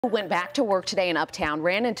Who went back to work today in Uptown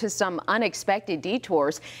ran into some unexpected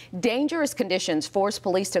detours. Dangerous conditions forced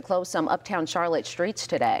police to close some Uptown Charlotte streets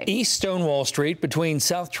today. East Stonewall Street between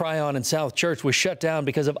South Tryon and South Church was shut down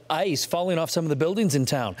because of ice falling off some of the buildings in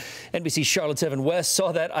town. NBC Charlotte's Evan West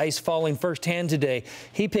saw that ice falling firsthand today.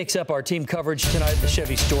 He picks up our team coverage tonight at the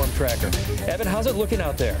Chevy Storm Tracker. Evan, how's it looking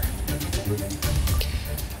out there?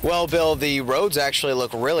 Well, Bill, the roads actually look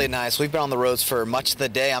really nice. We've been on the roads for much of the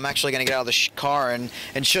day. I'm actually going to get out of the car and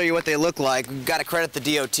show you what they look like. We've got to credit the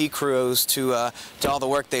DOT crews to all the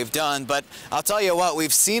work they've done. But I'll tell you what,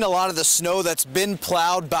 we've seen a lot of the snow that's been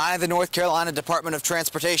plowed by the North Carolina Department of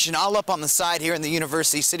Transportation all up on the side here in the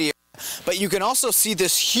University City area. But you can also see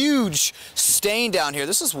this huge stain down here.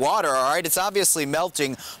 This is water, all right? It's obviously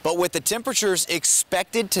melting, but with the temperatures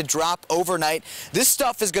expected to drop overnight, this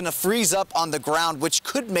stuff is going to freeze up on the ground, which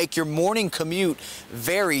could make your morning commute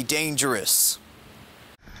very dangerous.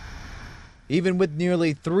 Even with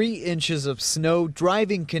nearly 3 inches of snow,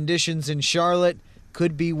 driving conditions in Charlotte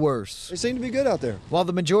could be worse. They seem to be good out there. While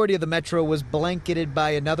the majority of the metro was blanketed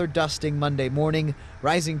by another dusting Monday morning,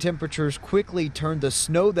 rising temperatures quickly turned the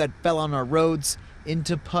snow that fell on our roads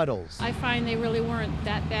into puddles. I find they really weren't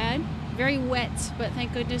that bad. Very wet, but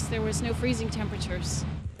thank goodness there was no freezing temperatures.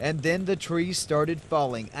 And then the trees started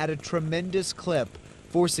falling at a tremendous clip,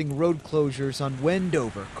 forcing road closures on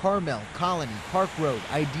Wendover, Carmel, Colony, Park Road,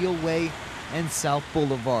 Ideal Way, and South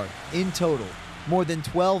Boulevard. In total, more than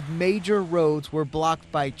 12 major roads were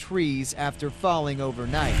blocked by trees after falling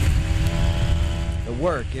overnight. The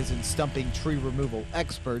work isn't stumping tree removal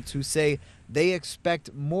experts who say they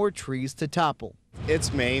expect more trees to topple.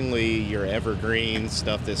 It's mainly your evergreen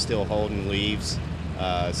stuff that's still holding leaves.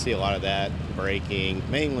 See a lot of that breaking,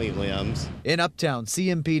 mainly limbs. In Uptown,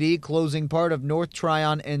 CMPD closing part of North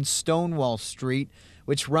Tryon and Stonewall Street,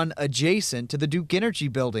 which run adjacent to the Duke Energy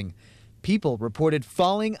building. People reported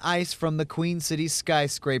falling ice from the Queen City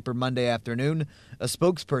skyscraper Monday afternoon. A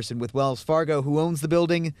spokesperson with Wells Fargo who owns the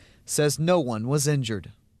building says no one was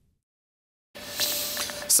injured.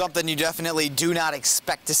 Something you definitely do not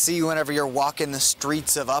expect to see whenever you're walking the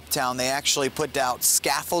streets of Uptown. They actually put out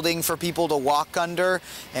scaffolding for people to walk under.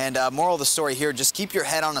 And moral of the story here, just keep your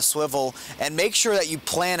head on a swivel and make sure that you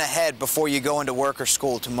plan ahead before you go into work or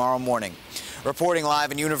school tomorrow morning. Reporting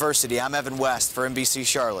live in University, I'm Evan West for NBC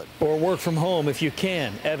Charlotte. Or work from home if you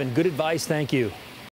can. Evan, good advice. Thank you.